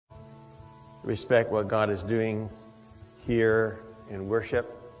respect what God is doing here in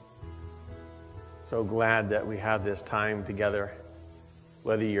worship. So glad that we have this time together,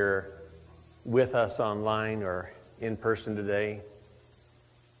 whether you're with us online or in person today.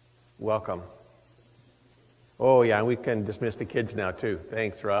 Welcome. Oh yeah, we can dismiss the kids now too.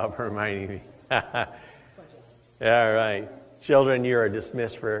 Thanks, Rob, for reminding me. All right. Children, you are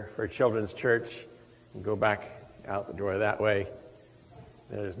dismissed for Children's Church. You go back out the door that way.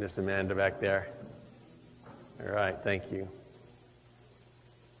 There's Miss Amanda back there. All right, thank you.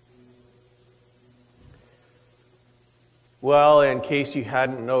 Well, in case you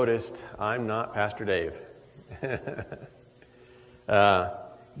hadn't noticed, I'm not Pastor Dave.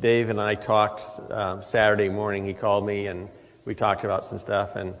 Dave and I talked Saturday morning. He called me and we talked about some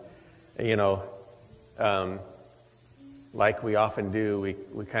stuff. And, you know, like we often do,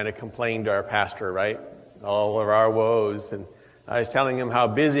 we kind of complained to our pastor, right? All of our woes. And I was telling him how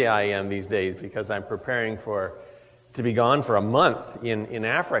busy I am these days because I'm preparing to be gone for a month in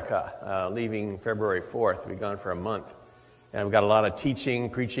Africa, leaving February 4th. Be gone for a month. And I've got a lot of teaching,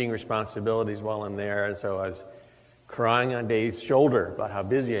 preaching responsibilities while I'm there. And so I was crying on Dave's shoulder about how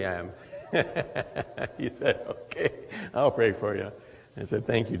busy I am. He said, okay, I'll pray for you. I said,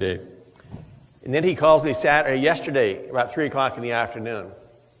 thank you, Dave. And then he calls me yesterday, about 3 o'clock in the afternoon,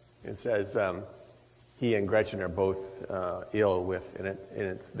 and says he and Gretchen are both ill with,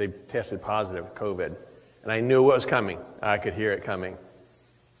 and they tested positive COVID. And I knew what was coming. I could hear it coming.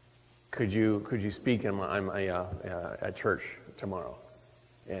 Could you speak at church tomorrow?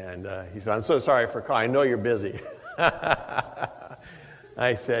 And he said, I'm so sorry for calling. I know you're busy.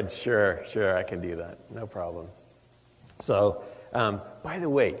 I said, sure, I can do that. No problem. So, by the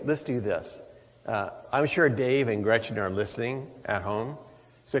way, let's do this. I'm sure Dave and Gretchen are listening at home.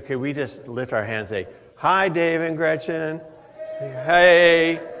 So can we just lift our hands and say, hi, Dave and Gretchen.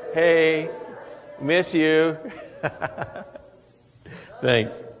 Say, hey, miss you.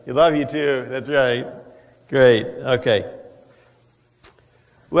 Thanks. You love you too. That's right. Great. Okay.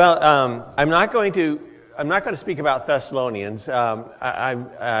 Well, I'm not going to speak about Thessalonians. I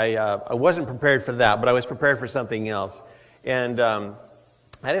wasn't prepared for that, but I was prepared for something else. And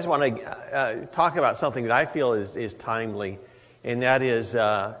I just want to talk about something that I feel is timely, and that is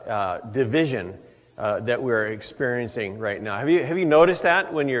division that we're experiencing right now. Have you noticed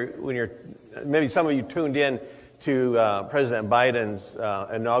that when you're maybe some of you tuned in to President Biden's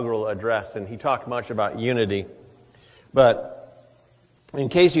inaugural address, and he talked much about unity. But in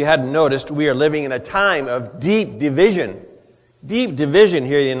case you hadn't noticed, we are living in a time of deep division here in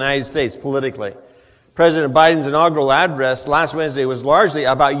the United States politically. President Biden's inaugural address last Wednesday was largely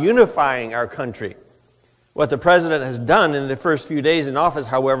about unifying our country. What the president has done in the first few days in office,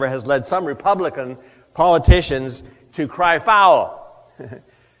 however, has led some Republican politicians to cry foul,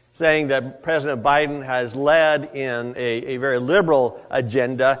 saying that President Biden has led in a very liberal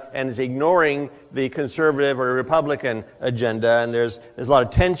agenda and is ignoring the conservative or Republican agenda, and there's a lot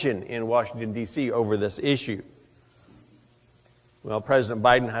of tension in Washington, D.C. over this issue. Well, President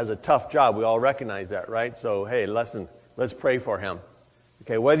Biden has a tough job. We all recognize that, right? So, hey, listen, let's pray for him.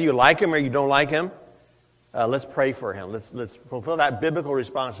 Okay, whether you like him or you don't like him, let's pray for him. Let's fulfill that biblical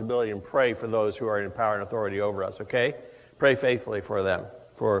responsibility and pray for those who are in power and authority over us, okay? Pray faithfully for them,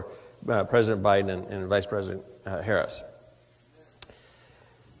 for President Biden and Vice President Harris.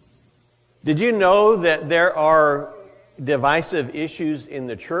 Did you know that there are divisive issues in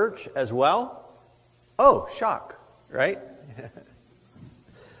the church as well? Oh, shock, right?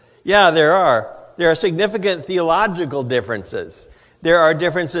 Yeah, there are. There are significant theological differences. There are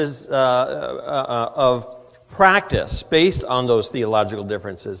differences of practice based on those theological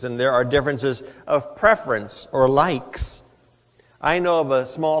differences. And there are differences of preference or likes. I know of a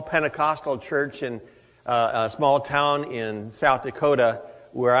small Pentecostal church in a small town in South Dakota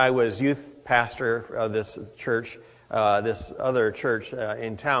where I was youth pastor of this church. This other church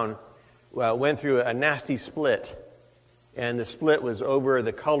in town went through a nasty split. And the split was over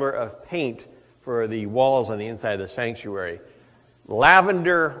the color of paint for the walls on the inside of the sanctuary.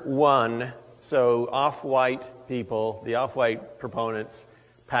 Lavender won, so off-white people, the off-white proponents,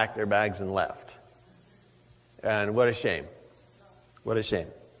 packed their bags and left. And what a shame. What a shame.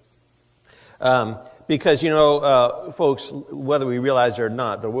 Because, you know, folks, whether we realize it or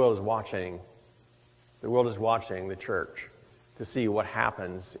not, the world is watching. The world is watching the church to see what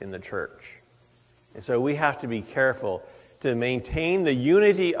happens in the church. And so we have to be careful to maintain the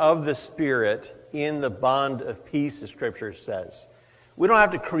unity of the Spirit in the bond of peace, the Scripture says. We don't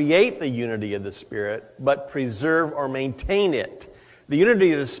have to create the unity of the Spirit, but preserve or maintain it. The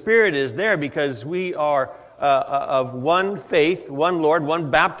unity of the Spirit is there because we are of one faith, one Lord,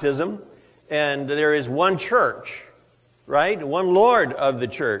 one baptism, and there is one church, right? One Lord of the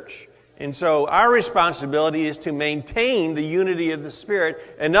church. And so our responsibility is to maintain the unity of the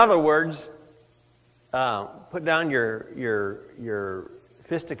Spirit. In other words, put down your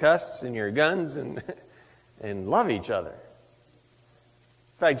fisticuffs and your guns and love each other.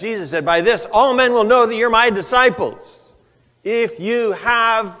 In fact, Jesus said, by this all men will know that you're my disciples, if you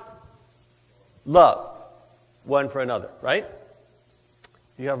have love one for another, right?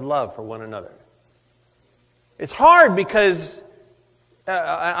 You have love for one another. It's hard because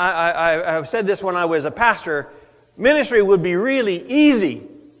I've said this when I was a pastor. Ministry would be really easy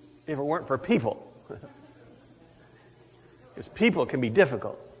if it weren't for people. Because people can be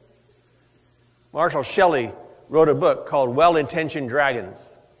difficult. Marshall Shelley wrote a book called Well-Intentioned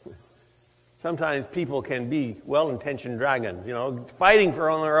Dragons. Sometimes people can be well-intentioned dragons, you know, fighting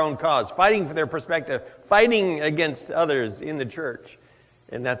for their own cause, fighting for their perspective, fighting against others in the church.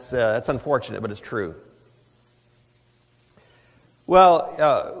 And that's unfortunate, but it's true.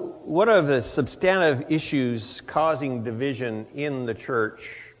 Well, one of the substantive issues causing division in the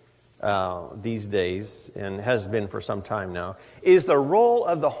church these days, and has been for some time now, is the role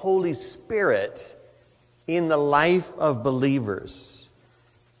of the Holy Spirit in the life of believers.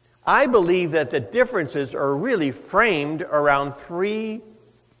 I believe that the differences are really framed around three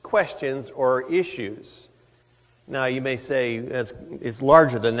questions or issues. Now, you may say, it's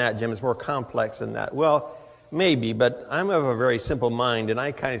larger than that, Jim. It's more complex than that. Well, maybe, but I'm of a very simple mind, and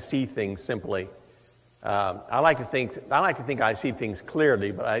I kind of see things simply. I like to think I see things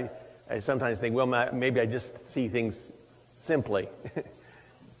clearly, but I sometimes think, well, maybe I just see things simply.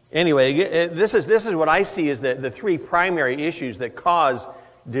 Anyway, this is what I see as the three primary issues that cause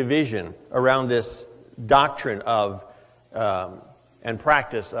division around this doctrine of and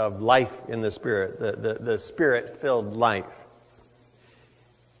practice of life in the Spirit, the Spirit-filled life.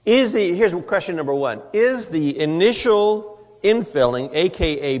 Here's question number one. Is the initial infilling,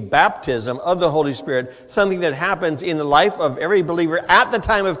 a.k.a. baptism of the Holy Spirit, something that happens in the life of every believer at the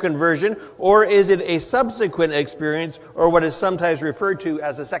time of conversion, or is it a subsequent experience, or what is sometimes referred to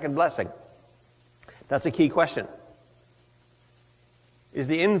as a second blessing? That's a key question. Is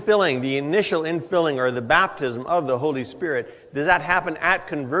the infilling, the initial infilling, or the baptism of the Holy Spirit, does that happen at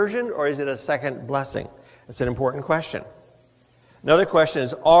conversion, or is it a second blessing? That's an important question. Another question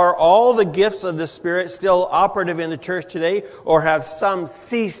is, are all the gifts of the Spirit still operative in the church today, or have some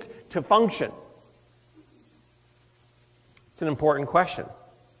ceased to function? It's an important question.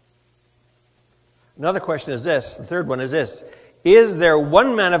 Another question is this, the third one is this. Is there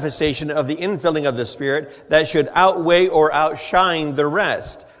one manifestation of the infilling of the Spirit that should outweigh or outshine the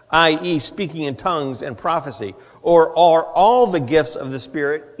rest, i.e. speaking in tongues and prophecy? Or are all the gifts of the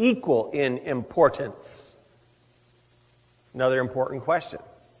Spirit equal in importance? Another important question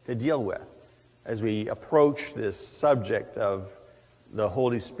to deal with as we approach this subject of the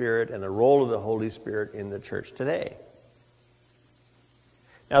Holy Spirit and the role of the Holy Spirit in the church today.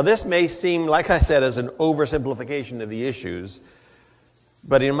 Now, this may seem, like I said, as an oversimplification of the issues,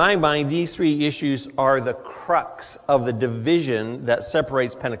 but in my mind, these three issues are the crux of the division that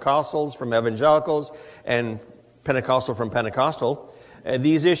separates Pentecostals from evangelicals and Pentecostal from Pentecostal.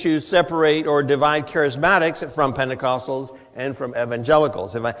 These issues separate or divide charismatics from Pentecostals and from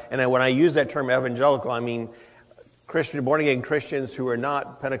evangelicals. When I use that term evangelical, I mean born-again Christians who are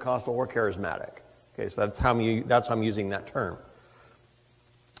not Pentecostal or charismatic. Okay, so that's how I'm using that term.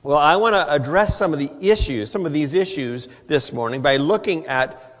 Well, I want to address some of these issues this morning by looking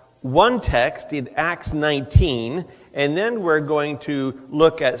at one text in Acts 19, and then we're going to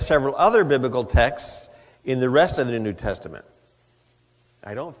look at several other biblical texts in the rest of the New Testament.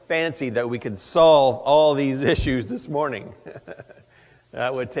 I don't fancy that we could solve all these issues this morning.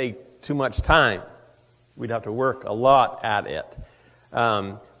 That would take too much time. We'd have to work a lot at it.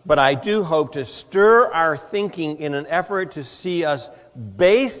 But I do hope to stir our thinking in an effort to see us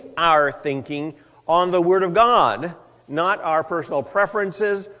base our thinking on the Word of God, not our personal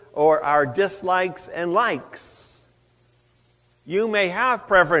preferences or our dislikes and likes. You may have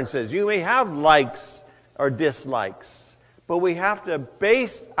preferences, you may have likes or dislikes, but we have to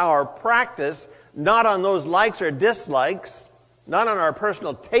base our practice not on those likes or dislikes, not on our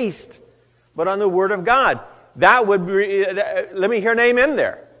personal taste, but on the Word of God. That would be, let me hear an amen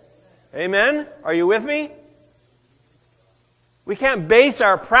there. Amen? Are you with me? We can't base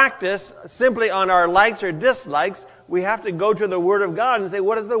our practice simply on our likes or dislikes. We have to go to the Word of God and say,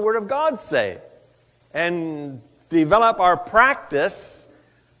 what does the Word of God say? And develop our practice,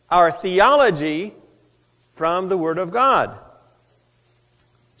 our theology, from the Word of God.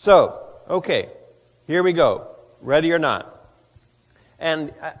 So, okay, here we go. Ready or not?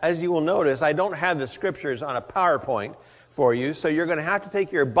 And as you will notice, I don't have the scriptures on a PowerPoint for you, so you're going to have to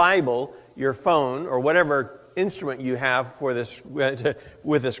take your Bible, your phone, or whatever instrument you have for this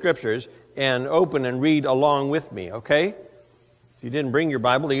with the scriptures, and open and read along with me, okay? If you didn't bring your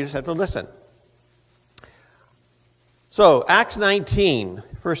Bible, you just have to listen. So, Acts 19,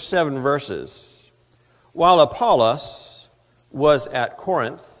 first 7 verses. While Apollos was at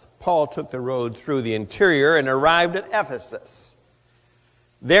Corinth, Paul took the road through the interior and arrived at Ephesus.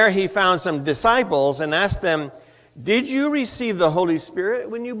 There he found some disciples and asked them, "Did you receive the Holy Spirit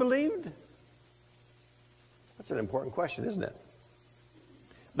when you believed?" That's an important question, isn't it?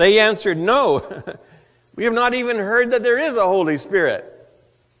 They answered, "No, we have not even heard that there is a Holy Spirit."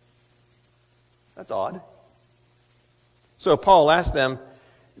 That's odd. So Paul asked them,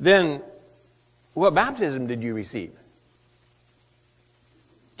 "Then what baptism did you receive?"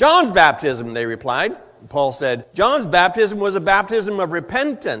 "John's baptism," they replied. Paul said, "John's baptism was a baptism of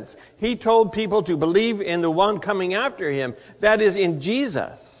repentance. He told people to believe in the one coming after him, that is, in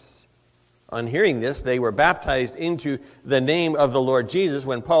Jesus." On hearing this, they were baptized into the name of the Lord Jesus.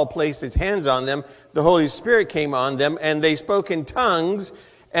 When Paul placed his hands on them, the Holy Spirit came on them, and they spoke in tongues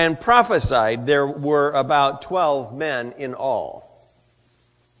and prophesied. There were about 12 men in all.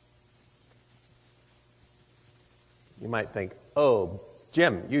 You might think, "Oh,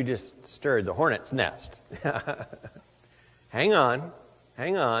 Jim, you just stirred the hornet's nest." Hang on.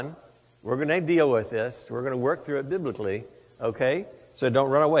 We're going to deal with this. We're going to work through it biblically, okay? So don't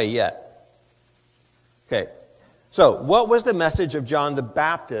run away yet. Okay. So what was the message of John the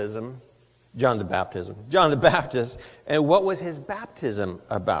Baptist, and what was his baptism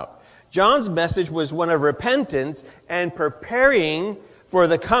about? John's message was one of repentance and preparing for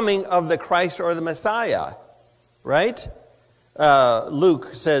the coming of the Christ or the Messiah, right?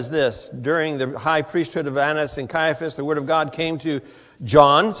 Luke says this: during the high priesthood of Annas and Caiaphas, the word of God came to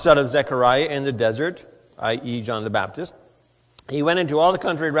John, son of Zechariah, in the desert, i.e. John the Baptist. He went into all the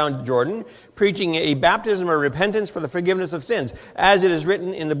country around Jordan, preaching a baptism of repentance for the forgiveness of sins, as it is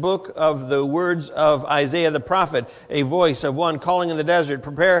written in the book of the words of Isaiah the prophet, a voice of one calling in the desert,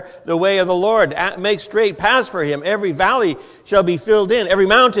 "Prepare the way of the Lord, make straight paths for him. Every valley shall be filled in, every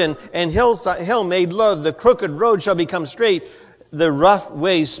mountain and hill made low. The crooked road shall become straight, the rough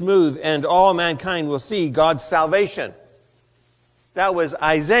way smooth, and all mankind will see God's salvation." That was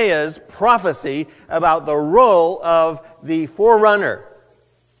Isaiah's prophecy about the role of the forerunner,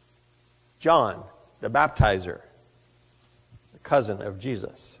 John the baptizer, the cousin of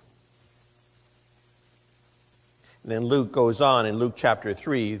Jesus. And then Luke goes on in Luke chapter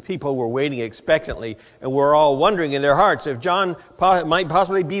 3. People were waiting expectantly and were all wondering in their hearts if John might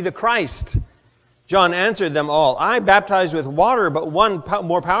possibly be the Christ. John answered them all, "I baptize with water, but one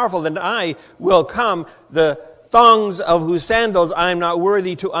more powerful than I will come, the thongs of whose sandals I am not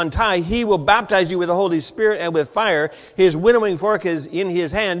worthy to untie. He will baptize you with the Holy Spirit and with fire. His winnowing fork is in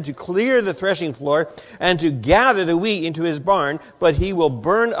his hand to clear the threshing floor and to gather the wheat into his barn, but he will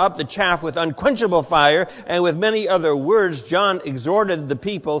burn up the chaff with unquenchable fire." And with many other words, John exhorted the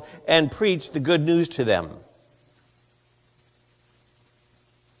people and preached the good news to them.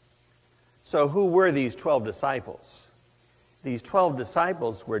 So who were these 12 disciples? These 12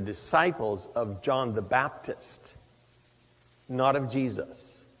 disciples were disciples of John the Baptist, not of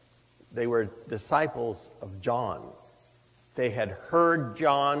Jesus. They were disciples of John. They had heard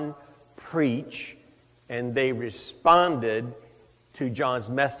John preach, and they responded to John's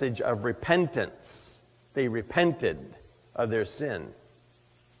message of repentance. They repented of their sin.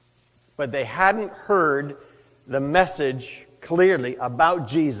 But they hadn't heard the message clearly about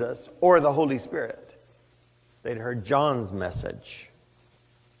Jesus or the Holy Spirit. They'd heard John's message.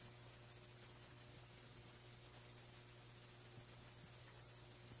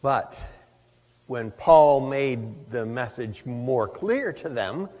 But when Paul made the message more clear to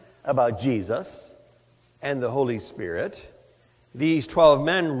them about Jesus and the Holy Spirit, these 12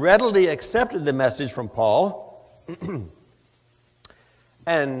 men readily accepted the message from Paul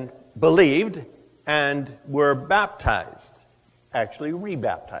and believed and were baptized, actually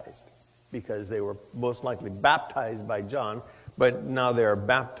rebaptized, because they were most likely baptized by John, but now they are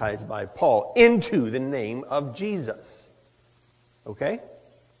baptized by Paul into the name of Jesus. Okay?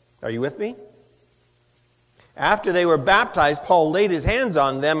 Are you with me? After they were baptized, Paul laid his hands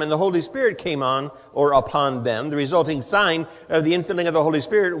on them, and the Holy Spirit came on or upon them. The resulting sign of the infilling of the Holy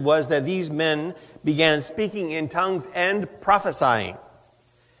Spirit was that these men began speaking in tongues and prophesying.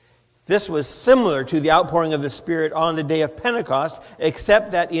 This was similar to the outpouring of the Spirit on the day of Pentecost,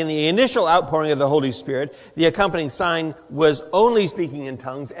 except that in the initial outpouring of the Holy Spirit, the accompanying sign was only speaking in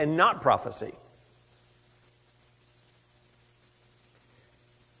tongues and not prophecy.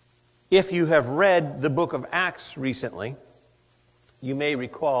 If you have read the book of Acts recently, you may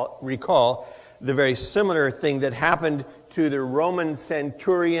recall the very similar thing that happened to the Roman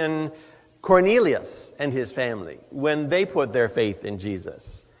centurion Cornelius and his family when they put their faith in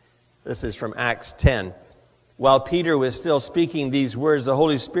Jesus. This is from Acts 10. While Peter was still speaking these words, the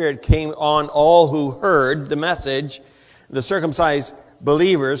Holy Spirit came on all who heard the message. The circumcised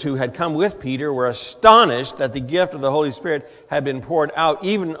believers who had come with Peter were astonished that the gift of the Holy Spirit had been poured out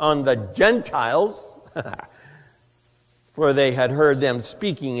even on the Gentiles, for they had heard them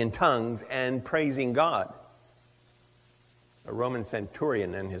speaking in tongues and praising God. A Roman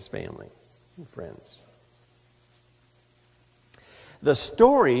centurion and his family and friends. The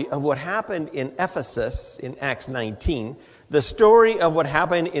story of what happened in Ephesus in Acts 19, the story of what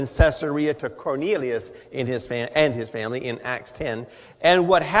happened in Caesarea to Cornelius and his family in Acts 10, and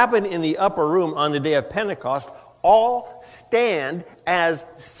what happened in the upper room on the day of Pentecost all stand as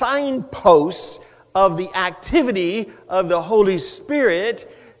signposts of the activity of the Holy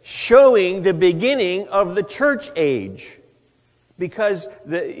Spirit, showing the beginning of the church age. Because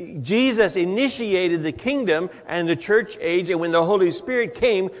Jesus initiated the kingdom and the church age, and when the Holy Spirit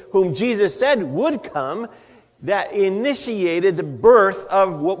came, whom Jesus said would come, that initiated the birth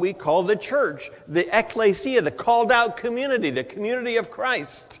of what we call the church, the ecclesia, the called out community, the community of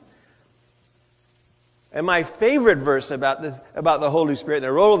Christ. And my favorite verse about the Holy Spirit,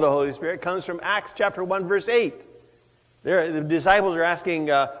 the role of the Holy Spirit, comes from Acts chapter 1, verse 8. There, the disciples are asking,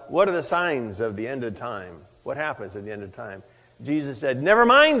 what are the signs of the end of time? What happens at the end of time? Jesus said, never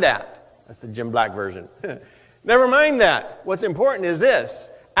mind that. That's the Jim Black version. Never mind that. What's important is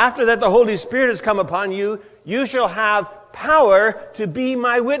this. After that the Holy Spirit has come upon you, you shall have power to be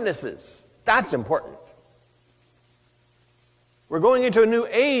my witnesses. That's important. We're going into a new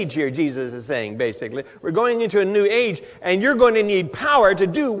age here, Jesus is saying, basically. We're going into a new age, and you're going to need power to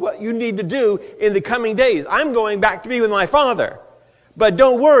do what you need to do in the coming days. I'm going back to be with my Father. But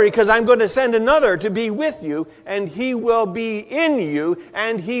don't worry, because I'm going to send another to be with you, and he will be in you,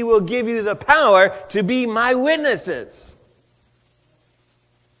 and he will give you the power to be my witnesses.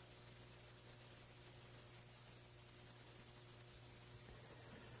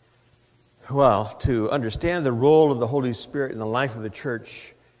 Well, to understand the role of the Holy Spirit in the life of the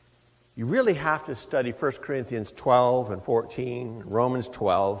church, you really have to study 1 Corinthians 12 and 14, Romans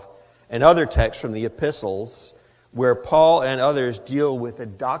 12, and other texts from the epistles, where Paul and others deal with the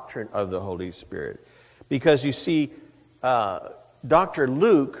doctrine of the Holy Spirit. Because you see, Dr.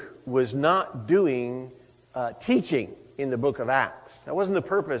 Luke was not doing teaching in the book of Acts. That wasn't the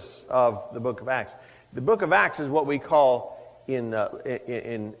purpose of the book of Acts. The book of Acts is what we call in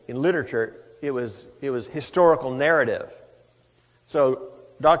literature, it was historical narrative. So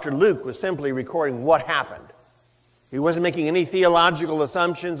Dr. Luke was simply recording what happened. He wasn't making any theological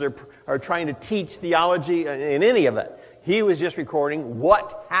assumptions or trying to teach theology in any of it. He was just recording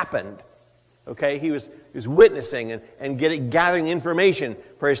what happened. Okay, he was witnessing and gathering information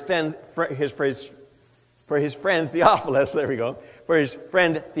for his friend Theophilus. There we go. For his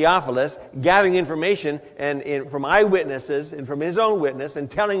friend Theophilus, gathering information from eyewitnesses and from his own witness, and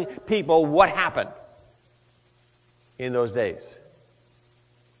telling people what happened in those days.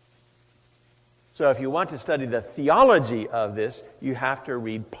 So if you want to study the theology of this, you have to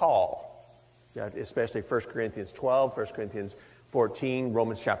read Paul, especially 1 Corinthians 12, 1 Corinthians 14,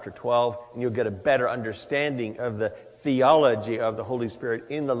 Romans chapter 12, and you'll get a better understanding of the theology of the Holy Spirit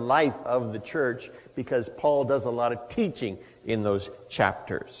in the life of the church, because Paul does a lot of teaching in those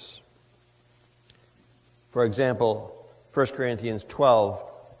chapters. For example, 1 Corinthians 12,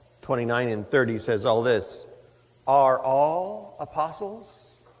 29 and 30 says all this: are all apostles?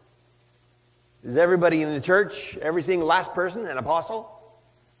 Is everybody in the church, every single last person, an apostle?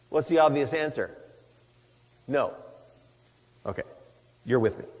 What's the obvious answer? No. Okay, you're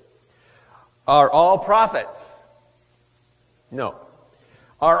with me. Are all prophets? No.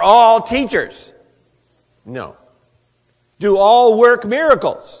 Are all teachers? No. Do all work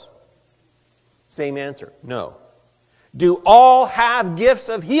miracles? Same answer. No. Do all have gifts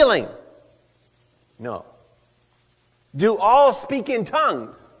of healing? No. Do all speak in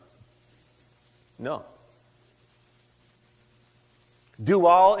tongues? No. Do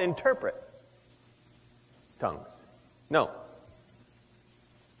all interpret tongues? No.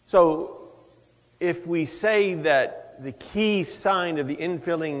 So, if we say that the key sign of the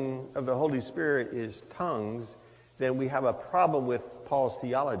infilling of the Holy Spirit is tongues, then we have a problem with Paul's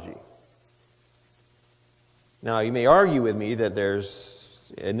theology. Now, you may argue with me that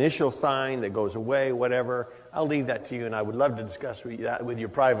there's an initial sign that goes away, whatever. I'll leave that to you, and I would love to discuss that with you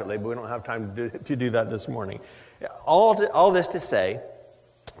privately, but we don't have time to do that this morning. All this to say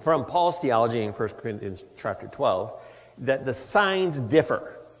from Paul's theology in 1 Corinthians chapter 12 that the signs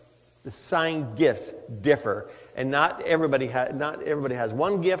differ. The sign gifts differ. And not everybody has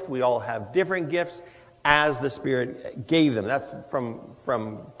one gift. We all have different gifts as the Spirit gave them. That's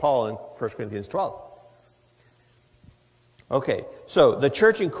from Paul in 1 Corinthians 12. Okay, so the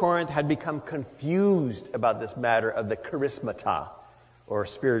church in Corinth had become confused about this matter of the charismata, or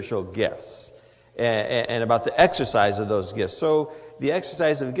spiritual gifts, and about the exercise of those gifts. So the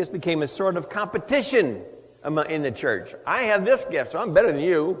exercise of the gifts became a sort of competition in the church. I have this gift, so I'm better than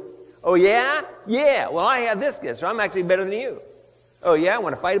you. Oh, yeah? Yeah, well, I have this gift, so I'm actually better than you. Oh, yeah?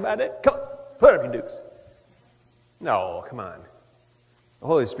 Want to fight about it? Come on, put up your dukes. No, come on. The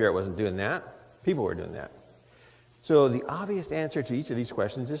Holy Spirit wasn't doing that. People were doing that. So the obvious answer to each of these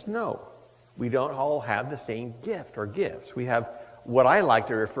questions is no. We don't all have the same gift or gifts. We have what I like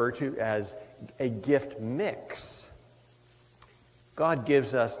to refer to as a gift mix. God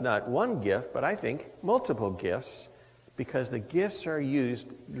gives us not one gift, but I think multiple gifts, because the gifts are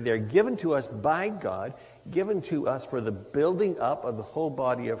used, they're given to us by God, given to us for the building up of the whole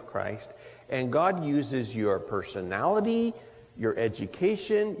body of Christ, and God uses your personality, your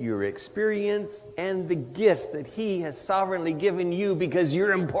education, your experience, and the gifts that He has sovereignly given you because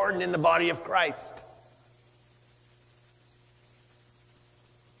you're important in the body of Christ.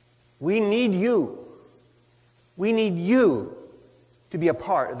 We need you. We need you to be a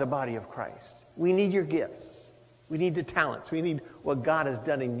part of the body of Christ. We need your gifts. We need the talents. We need what God has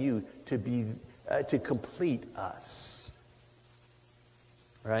done in you to be to complete us.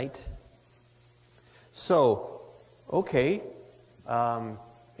 Right? So, okay.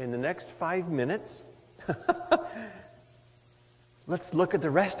 In the next 5 minutes, let's look at the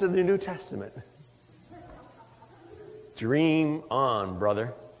rest of the New Testament. Dream on,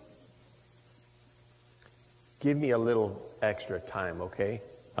 brother. Give me a little extra time, okay?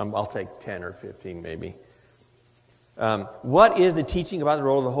 I'll take 10 or 15 maybe. What is the teaching about the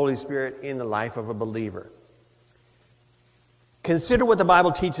role of the Holy Spirit in the life of a believer? Consider what the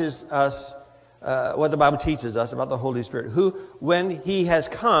Bible teaches us. What the Bible teaches us about the Holy Spirit, who, when He has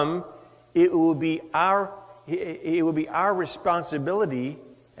come, it will be our responsibility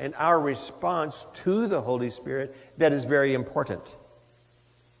and our response to the Holy Spirit that is very important.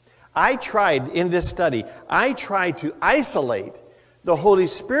 I tried in this study, to isolate the Holy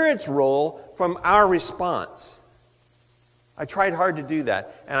Spirit's role from our response. I tried hard to do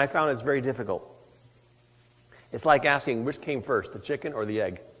that, and I found it's very difficult. It's like asking, which came first, the chicken or the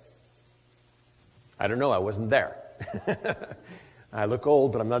egg? I don't know, I wasn't there. I look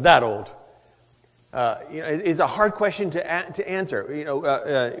old, but I'm not that old. It's a hard question to answer.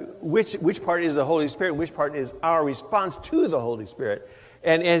 Which part is the Holy Spirit? Which part is our response to the Holy Spirit?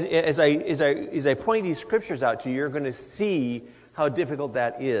 And as I point these scriptures out to you, you're going to see how difficult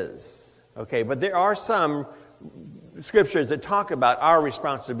that is. Okay, but there are some scriptures that talk about our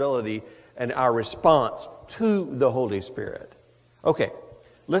responsibility and our response to the Holy Spirit. Okay.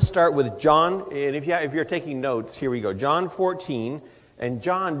 Let's start with John, and if you're taking notes, here we go. John 14, and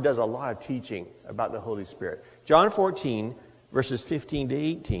John does a lot of teaching about the Holy Spirit. John 14, verses 15 to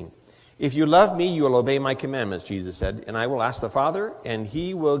 18. If you love me, you will obey my commandments, Jesus said, and I will ask the Father, and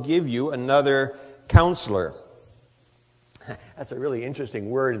He will give you another counselor. That's a really interesting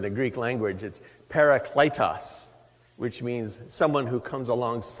word in the Greek language. It's parakletos, which means someone who comes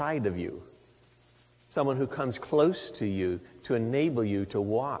alongside of you. Someone who comes close to you to enable you to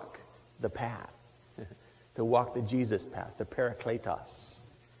walk the path, to walk the Jesus path, the parakletos.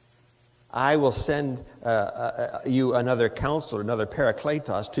 I will send you another counselor, another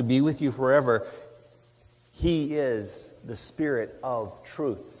parakletos, to be with you forever. He is the Spirit of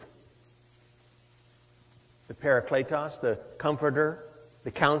truth. The parakletos, the comforter,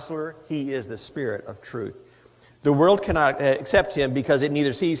 the counselor, He is the Spirit of truth. The world cannot accept Him because it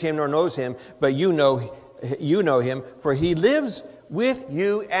neither sees Him nor knows Him, but you know Him, for He lives with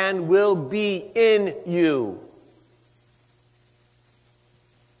you and will be in you.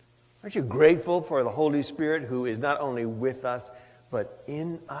 Aren't you grateful for the Holy Spirit who is not only with us, but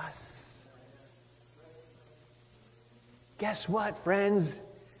in us? Guess what, friends?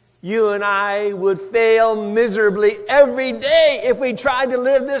 You and I would fail miserably every day if we tried to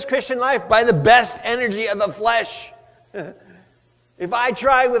live this Christian life by the best energy of the flesh. If I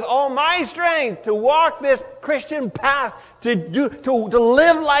tried with all my strength to walk this Christian path, to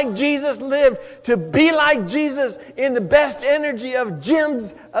live like Jesus lived, to be like Jesus in the best energy of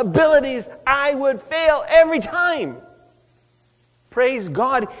Jim's abilities, I would fail every time. Praise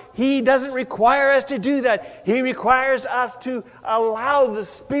God, He doesn't require us to do that. He requires us to allow the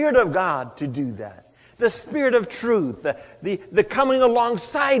Spirit of God to do that. the Spirit of truth, the coming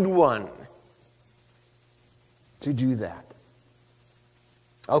alongside one to do that.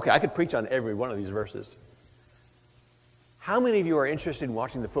 Okay, I could preach on every one of these verses. How many of you are interested in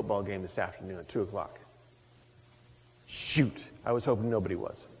watching the football game this afternoon at 2 o'clock? Shoot, I was hoping nobody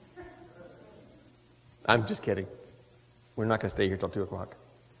was. I'm just kidding. We're not going to stay here till 2 o'clock.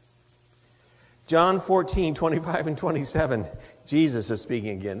 John 14, 25 and 27. Jesus is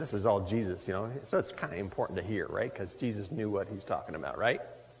speaking again. This is all Jesus, you know. So it's kind of important to hear, right? Because Jesus knew what he's talking about, right?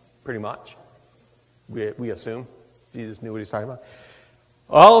 Pretty much. We assume Jesus knew what he's talking about.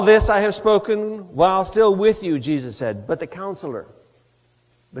 All this I have spoken while still with you, Jesus said. But the Counselor,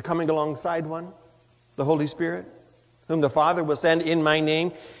 the coming alongside one, the Holy Spirit, whom the Father will send in my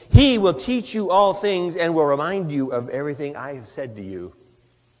name, he will teach you all things and will remind you of everything I have said to you.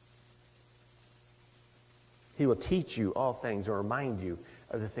 He will teach you all things or remind you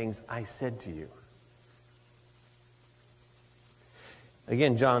of the things I said to you.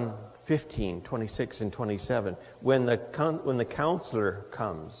 Again, John 15, 26 and 27. When the Counselor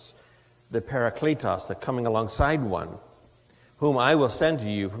comes, the Parakletos, the coming alongside one, whom I will send to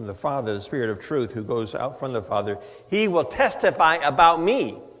you from the Father, the Spirit of truth, who goes out from the Father, he will testify about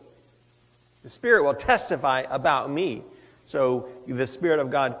me. The Spirit will testify about me. So the Spirit of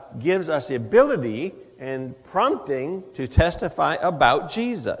God gives us the ability and prompting to testify about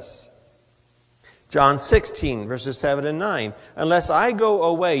Jesus. John 16, verses 7 and 9. Unless I go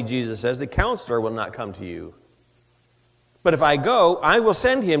away, Jesus says, the Counselor will not come to you. But if I go, I will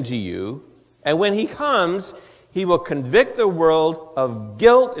send him to you. And when he comes, he will convict the world of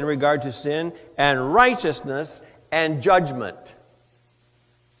guilt in regard to sin and righteousness and judgment.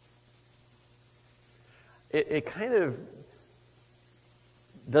 It kind of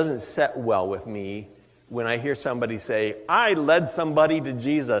doesn't set well with me when I hear somebody say, I led somebody to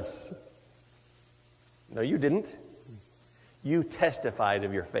Jesus. No, you didn't. You testified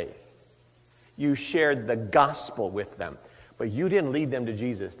of your faith. You shared the gospel with them. But you didn't lead them to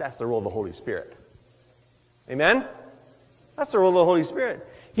Jesus. That's the role of the Holy Spirit. Amen? That's the role of the Holy Spirit.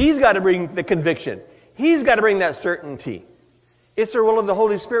 He's got to bring the conviction. He's got to bring that certainty. It's the role of the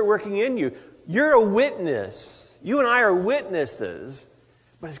Holy Spirit working in you. You're a witness. You and I are witnesses.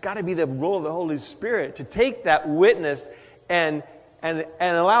 But it's got to be the role of the Holy Spirit to take that witness and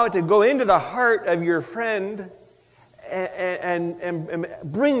allow it to go into the heart of your friend and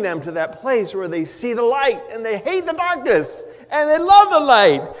bring them to that place where they see the light and they hate the darkness and they love the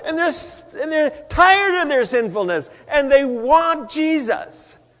light and they're tired of their sinfulness and they want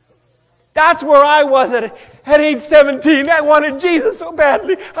Jesus. That's where I was at age 17. I wanted Jesus so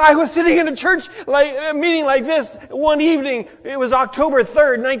badly. I was sitting in a church a meeting like this one evening. It was October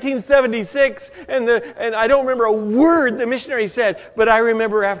 3rd, 1976, and I don't remember a word the missionary said, but I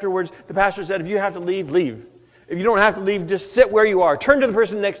remember afterwards the pastor said, if you have to leave, leave. If you don't have to leave, just sit where you are. Turn to the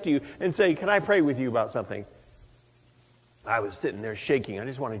person next to you and say, can I pray with you about something? I was sitting there shaking. I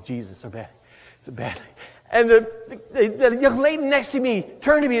just wanted Jesus so badly. And the young lady next to me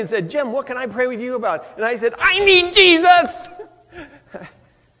turned to me and said, Jim, what can I pray with you about? And I said, I need Jesus.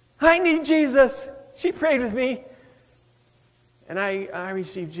 I need Jesus. She prayed with me. And I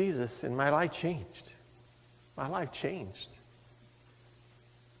received Jesus, and my life changed. My life changed.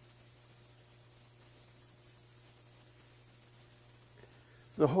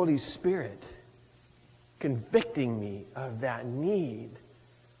 The Holy Spirit convicting me of that need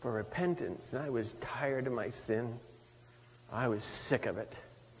for repentance. And I was tired of my sin. I was sick of it.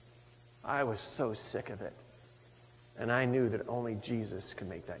 I was so sick of it. And I knew that only Jesus could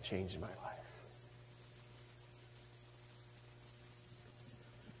make that change in my life.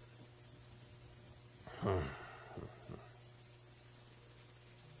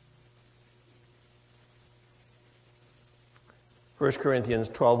 1 Corinthians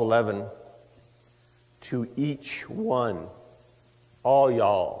 12:11, to each one, all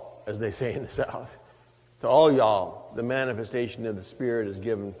y'all, as they say in the South, to all y'all, the manifestation of the Spirit is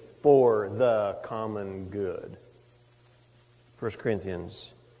given for the common good. 1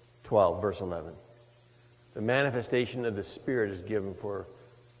 Corinthians 12, verse 11. The manifestation of the Spirit is given for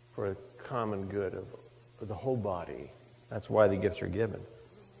the common good of the whole body. That's why the gifts are given.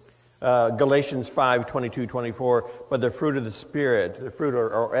 Galatians 5:22-24, but the fruit of the Spirit, the fruit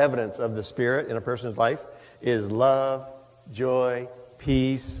or evidence of the Spirit in a person's life is love, joy,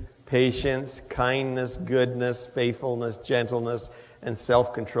 peace, patience, kindness, goodness, faithfulness, gentleness, and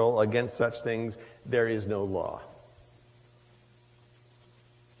self-control. Against such things there is no law.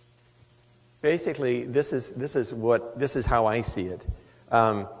 Basically, this is how I see it.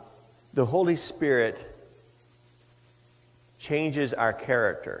 The Holy Spirit changes our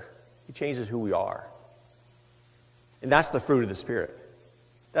character. He changes who we are. And that's the fruit of the Spirit.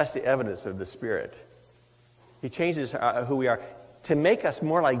 That's the evidence of the Spirit. He changes who we are to make us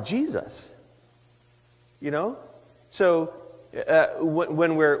more like Jesus. You know? So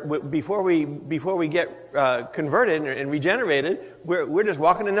before we get converted and regenerated, we're just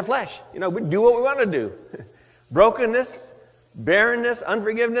walking in the flesh. You know, we do what we want to do. Brokenness, barrenness,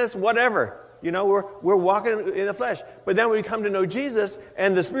 unforgiveness, whatever. You know, we're walking in the flesh. But then when we come to know Jesus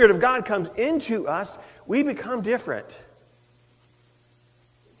and the Spirit of God comes into us, we become different.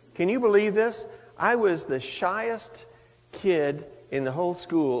 Can you believe this? I was the shyest kid in the whole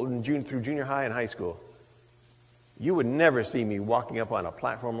school through junior high and high school. You would never see me walking up on a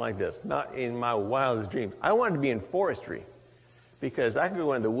platform like this, not in my wildest dreams. I wanted to be in forestry because I could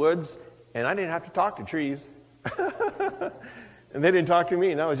go in the woods and I didn't have to talk to trees. And they didn't talk to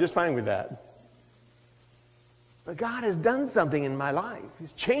me, and I was just fine with that. But God has done something in my life.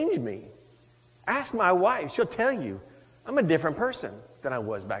 He's changed me. Ask my wife. She'll tell you, I'm a different person than I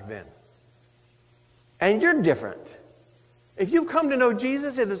was back then. And you're different. If you've come to know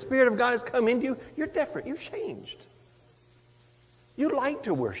Jesus, if the Spirit of God has come into you, you're different. You're changed. You like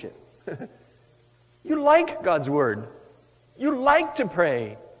to worship. You like God's Word. You like to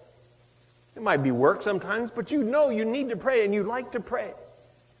pray. It might be work sometimes, but you know you need to pray and you like to pray.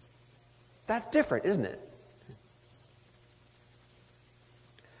 That's different, isn't it?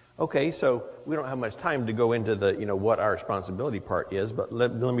 Okay, so we don't have much time to go into the, what our responsibility part is, but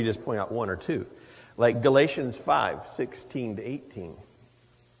let me just point out one or two. Like Galatians 5:16 to 18.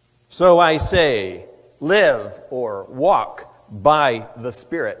 So I say, live or walk by the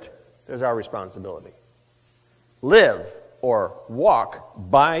Spirit. There's our responsibility. Live or walk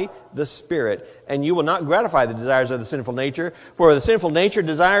by the Spirit, and you will not gratify the desires of the sinful nature. For the sinful nature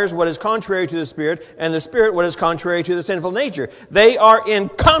desires what is contrary to the Spirit, and the Spirit what is contrary to the sinful nature. They are in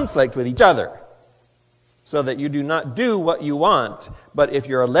conflict with each other, so that you do not do what you want. But if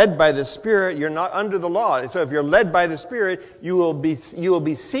you're led by the Spirit, you're not under the law. And so if you're led by the Spirit, you will be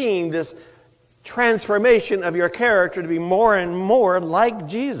seeing this transformation of your character to be more and more like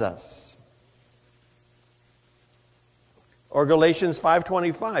Jesus. Or Galatians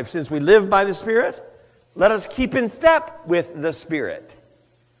 5:25, since we live by the Spirit, let us keep in step with the Spirit.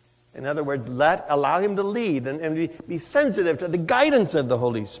 In other words, allow Him to lead and be sensitive to the guidance of the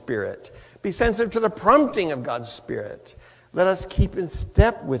Holy Spirit. Be sensitive to the prompting of God's Spirit. Let us keep in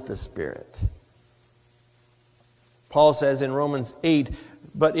step with the Spirit. Paul says in Romans 8,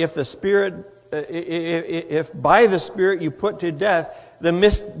 but if by the Spirit you put to death the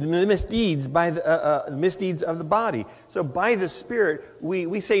misdeeds of the body. So by the Spirit,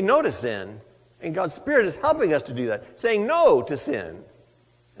 we say no to sin. And God's Spirit is helping us to do that. Saying no to sin.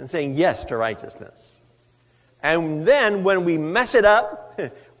 And saying yes to righteousness. And then when we mess it up,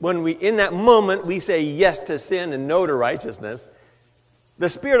 in that moment we say yes to sin and no to righteousness, the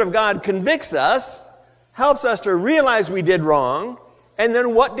Spirit of God convicts us, helps us to realize we did wrong, and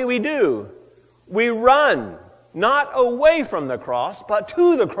then what do? We run. Not away from the cross, but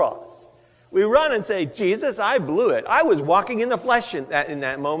to the cross. We run and say, Jesus, I blew it. I was walking in the flesh in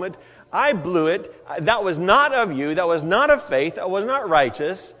that moment. I blew it. That was not of you. That was not of faith. That was not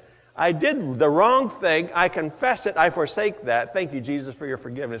righteous. I did the wrong thing. I confess it. I forsake that. Thank you, Jesus, for your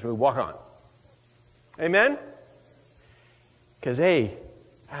forgiveness. We walk on. Amen? Because, hey,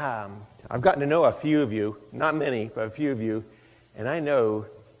 I've gotten to know a few of you, not many, but a few of you, and I know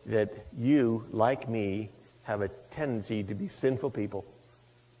that you, like me, have a tendency to be sinful people.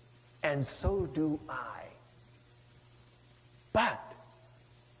 And so do I. But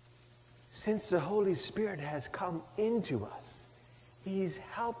since the Holy Spirit has come into us, He's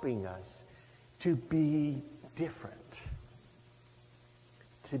helping us to be different,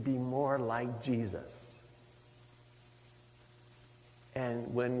 to be more like Jesus.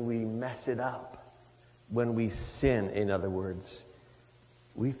 And when we mess it up, when we sin, in other words,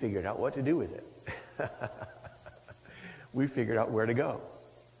 we figured out what to do with it. We figured out where to go.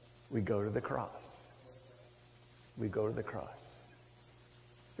 We go to the cross. We go to the cross.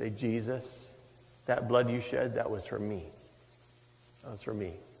 Say, Jesus, that blood you shed, that was for me. That was for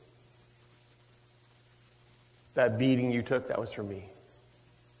me. That beating you took, that was for me.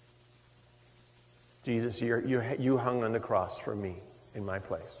 Jesus, you hung on the cross for me in my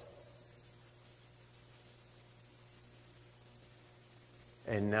place.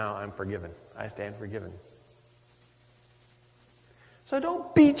 And now I'm forgiven. I stand forgiven. So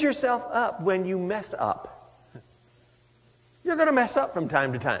don't beat yourself up when you mess up. You're going to mess up from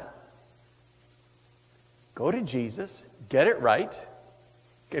time to time. Go to Jesus, get it right,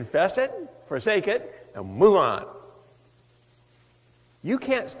 confess it, forsake it, and move on. You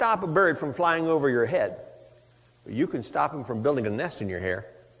can't stop a bird from flying over your head, You can stop him from building a nest in your hair.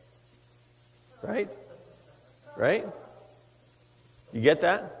 Right? Right? You get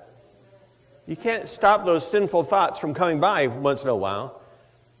that? You can't stop those sinful thoughts from coming by once in a while,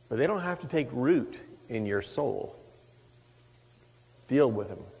 but they don't have to take root in your soul. Deal with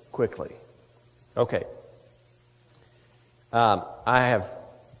them quickly. Okay. I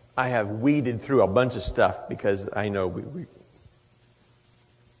have weeded through a bunch of stuff because I know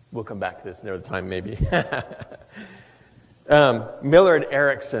we'll come back to this another time maybe. Millard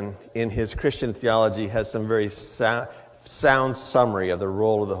Erickson, in his Christian theology, has some very sound summary of the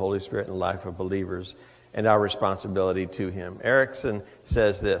role of the Holy Spirit in the life of believers and our responsibility to him. Erickson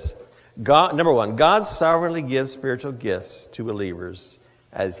says this: number one, God sovereignly gives spiritual gifts to believers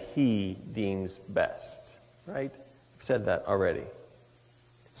as he deems best. Right? I've said that already.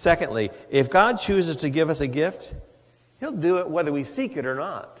 Secondly, if God chooses to give us a gift, he'll do it whether we seek it or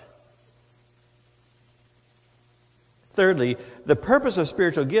not. Thirdly, the purpose of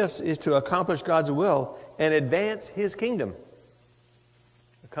spiritual gifts is to accomplish God's will and advance his kingdom.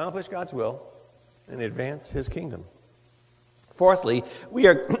 Accomplish God's will and advance his kingdom. Fourthly, we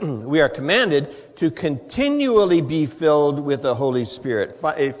are commanded to continually be filled with the Holy Spirit.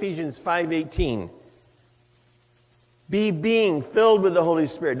 Ephesians 5:18. Be being filled with the Holy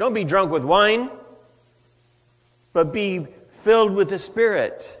Spirit. Don't be drunk with wine, but be filled with the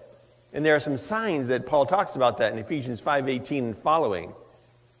Spirit. And there are some signs that Paul talks about that in Ephesians 5:18 and following.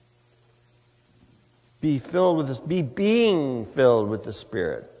 Be being filled with the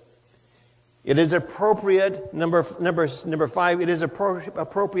Spirit. It is appropriate, number 5, it is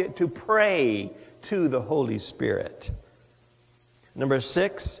appropriate to pray to the Holy Spirit. Number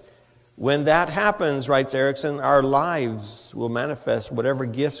 6, when that happens, writes Erickson, our lives will manifest whatever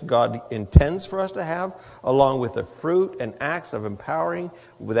gifts God intends for us to have, along with the fruit and acts of empowering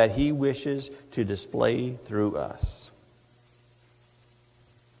that he wishes to display through us.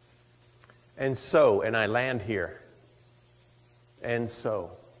 And so, and I land here, and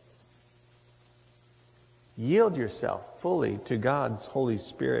so, yield yourself fully to God's Holy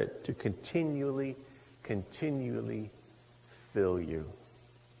Spirit to continually fill you.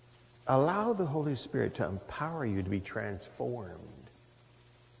 Allow the Holy Spirit to empower you to be transformed,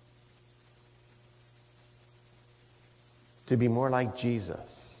 to be more like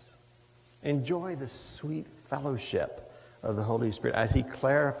Jesus. Enjoy the sweet fellowship of the Holy Spirit as he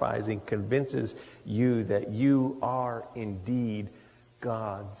clarifies and convinces you that you are indeed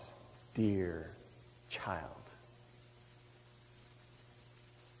God's dear child.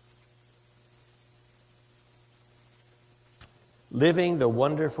 Living the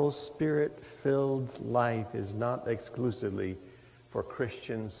wonderful Spirit-filled life is not exclusively for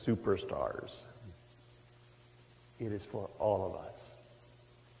Christian superstars. It is for all of us.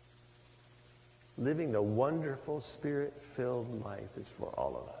 Living the wonderful Spirit-filled life is for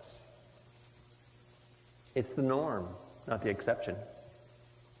all of us. It's the norm, not the exception.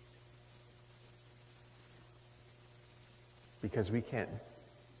 Because we can't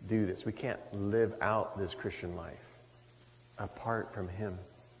do this. We can't live out this Christian life apart from him,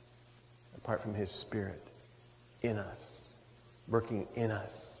 apart from his Spirit in us, working in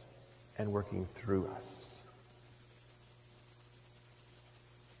us and working through us.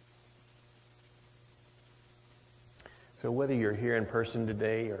 So whether you're here in person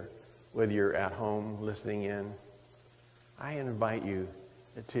today or whether you're at home listening in, I invite you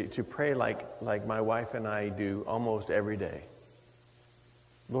to pray like my wife and I do almost every day.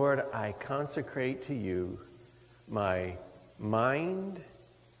 Lord, I consecrate to you my mind,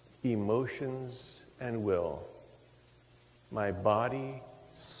 emotions, and will, my body,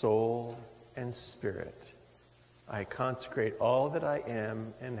 soul, and spirit. I consecrate all that I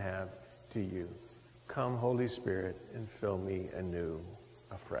am and have to you. Come, Holy Spirit, and fill me anew,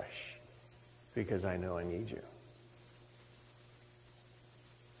 afresh, because I know I need you.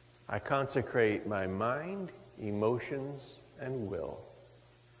 I consecrate my mind, emotions, and will,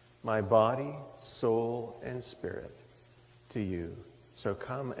 my body, soul, and spirit to you. So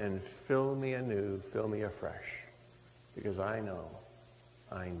come and fill me anew, fill me afresh, because I know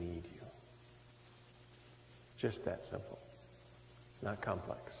I need you. Just that simple. It's not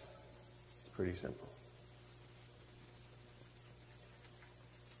complex. It's pretty simple.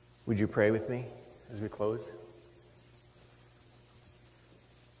 Would you pray with me as we close?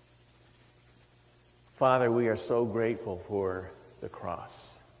 Father, we are so grateful for the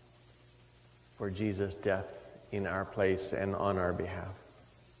cross, for Jesus' death in our place and on our behalf.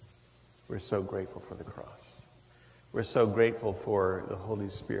 We're so grateful for the cross. We're so grateful for the Holy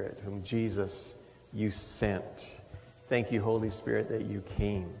Spirit, whom Jesus, you sent. Thank you, Holy Spirit, that you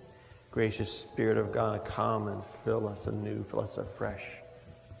came. Gracious Spirit of God, come and fill us anew, fill us afresh.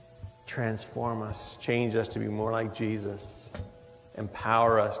 Transform us, change us to be more like Jesus.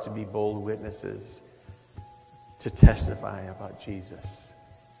 Empower us to be bold witnesses, to testify about Jesus.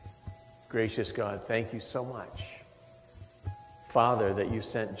 Gracious God, thank you so much. Father, that you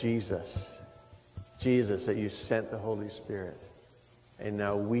sent Jesus. Jesus, that you sent the Holy Spirit. And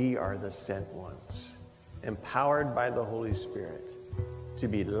now we are the sent ones, empowered by the Holy Spirit to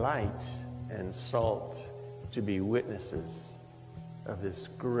be light and salt, to be witnesses of this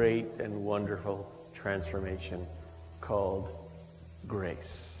great and wonderful transformation called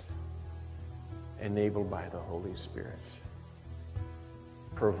grace, enabled by the Holy Spirit,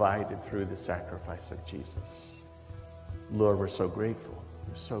 provided through the sacrifice of Jesus. Lord, we're so grateful.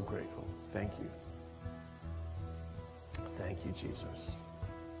 We're so grateful. Thank you. Thank you, Jesus.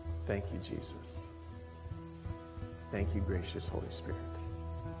 Thank you, Jesus. Thank you, gracious Holy Spirit.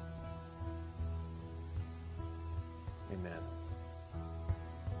 Amen.